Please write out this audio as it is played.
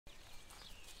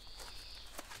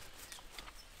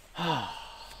Oh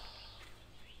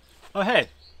hey,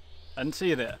 I didn't see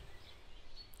you there.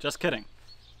 Just kidding.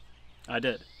 I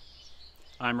did.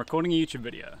 I'm recording a YouTube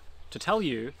video to tell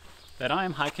you that I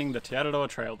am hiking the Te Araroa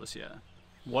Trail this year.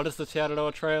 What is the Te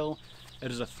Araroa Trail? It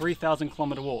is a 3,000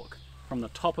 kilometre walk from the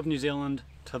top of New Zealand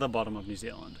to the bottom of New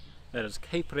Zealand. That is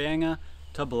Cape Reinga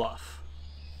to Bluff.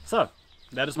 So,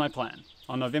 that is my plan.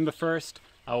 On November 1st,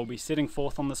 I will be setting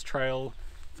forth on this trail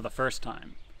for the first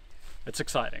time. It's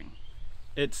exciting.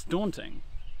 It's daunting,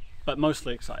 but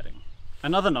mostly exciting.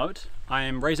 Another note, I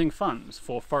am raising funds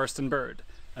for Forest and Bird,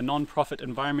 a non-profit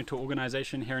environmental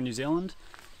organisation here in New Zealand,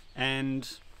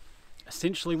 and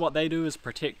essentially what they do is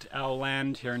protect our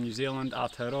land here in New Zealand,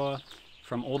 Aotearoa,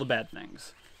 from all the bad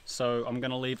things. So I'm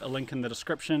going to leave a link in the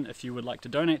description if you would like to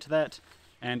donate to that,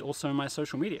 and also my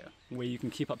social media, where you can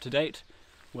keep up to date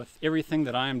with everything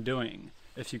that I am doing,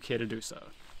 if you care to do so.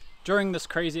 During this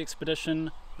crazy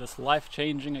expedition, this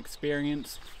life-changing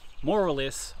experience, more or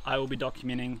less, I will be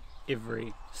documenting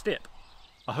every step.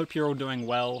 I hope you're all doing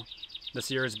well.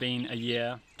 This year has been a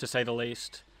year, to say the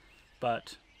least,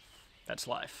 but that's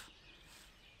life.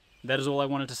 That is all I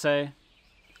wanted to say.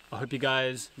 I hope you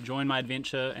guys join my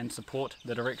adventure and support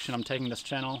the direction I'm taking this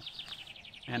channel,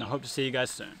 and I hope to see you guys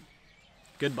soon.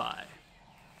 Goodbye.